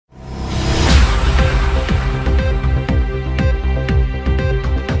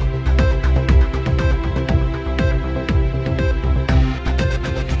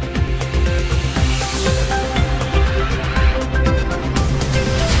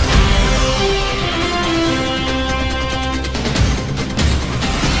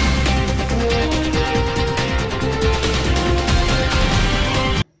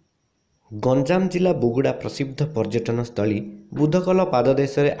गंजाम जिला बुगुड़ा प्रसिद्ध पर्यटन स्थली बुधखोल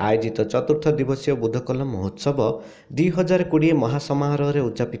पाददेश आयोजित चतुर्थ दिवसीय बुधखोल महोत्सव 2020 महासमारोह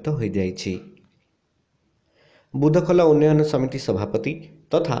उद्यापित हो जाइछि। बुधखोल उन्नयन समिति सभापति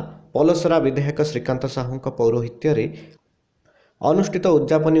तथा पलसरा विधायक श्रीकांत साहू पौरोहित्य अनुष्ठित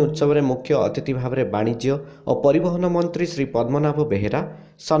उद्यापनी उत्सव में मुख्य अतिथि भाव में वाणिज्य और परिवहन मंत्री श्री पद्मनाभ बेहेरा,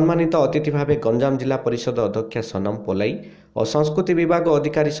 सम्मानित अतिथि भाव गंजाम जिला परिषद अध्यक्षा सनम पोलाई और संस्कृति विभाग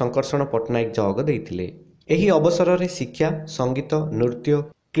अधिकारी संकर्षण पट्टनायक जोग देइथिले। एही अवसर में शिक्षा, संगीत, नृत्य,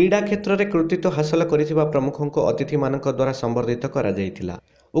 क्रीड़ा क्षेत्र में कृतित्व हासिल करिथिबा प्रमुखों को अतिथि मानक द्वारा संबर्धित करा जायथिला।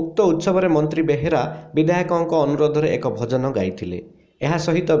 उक्त उत्सव में मंत्री बेहेरा विधायकों अनुरोध में एक भजन गाइथिले। यह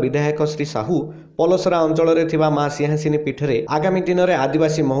सहित विधायक श्री साहू पलसरा अंचल में माँ सिंहासिनी पीठ में आगामी दिन में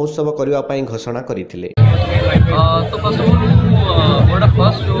आदिवासी महोत्सव करने घोषणा करथिले। तो फर्स्ट मोर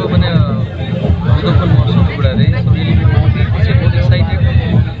फर्स्ट जो माने बुधखोल महोत्सव गुड़ा रे सो रियली बहुत ही खुशी, बहुत एक्साइटेड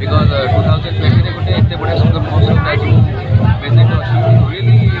बिकॉज 2020 रे गोटे एते बड़ा सुंदर महोत्सव आज प्रेजेंट अछि।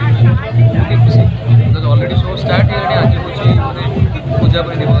 रियली बहुत ही खुशी बिकॉज ऑलरेडी शो स्टार्ट हेलानी। आज होची माने पूजा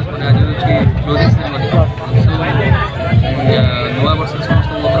पर दिवस, माने आज होची क्लोजिंग सेरेमनी। सो नवा वर्ष समस्त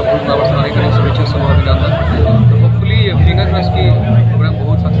मोर बहुत नवा वर्ष माने करी शुभेच्छा सब अभिनंदन। तो होपफुली फिंगर क्रॉस की प्रोग्राम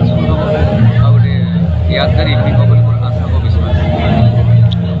बहुत सक्सेसफुल हो आ गोटे यादगार इवनिंग हो बोली मोर आशा हो विश्वास।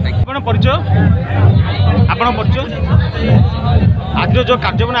 आपण परिचय आज जो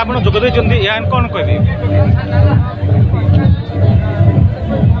कार्यक्रम आप जोग देते या कौन कहबे?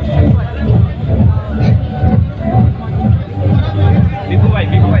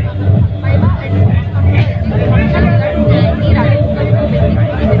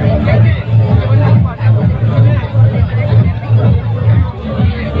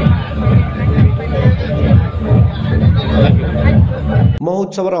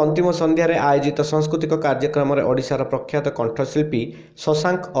 महोत्सवर अंतिम संध्यारे आयोजित सांस्कृतिक कार्यक्रम ओडिशार प्रख्यात कंठशिल्पी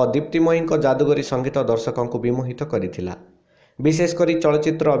शशांक और दीप्तिमयी जादूगरी संगीत दर्शकों को विमोहित करिथिला। विशेषकर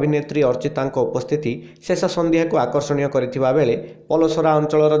चलचित्र अभिनेत्री अर्चिता उपस्थिति शेष संध्या को आकर्षणीय करिथिबा बेले पलसरा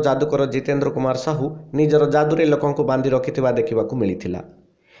अंचलर जादूकर जितेंद्र कुमार साहू निजर जादूरे लोकों को बांधि रखिथिबा देखिबाकू मिलिथिला।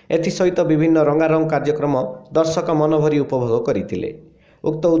 एथिसहित विभिन्न रंगारंग कार्यक्रम दर्शक मनभरी उपभोग करथिले।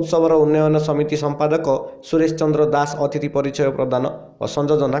 उक्त उत्सवर उन्नयन समिति संपादक सुरेश चंद्र दास अतिथि परिचय प्रदान और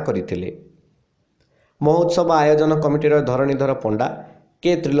संयोजना करथिले। महोत्सव आयोजन कमिटीर धरणीधर पंडा,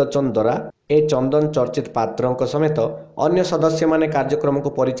 के त्रिलोचन दरा, ए चंदन चर्चित पात्रों समेत अन्य सदस्य माने कार्यक्रम को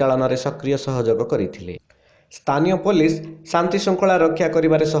परिचालन में सक्रिय सहयोग करथिले। स्थानीय पुलिस शांति श्रृंखला रक्षा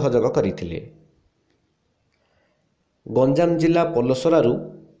करिबारे सहयोग करथिले। गंजाम जिला पलसरारू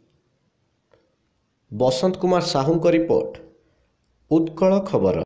बसंत कुमार साहू रिपोर्ट, उत्कल खबर।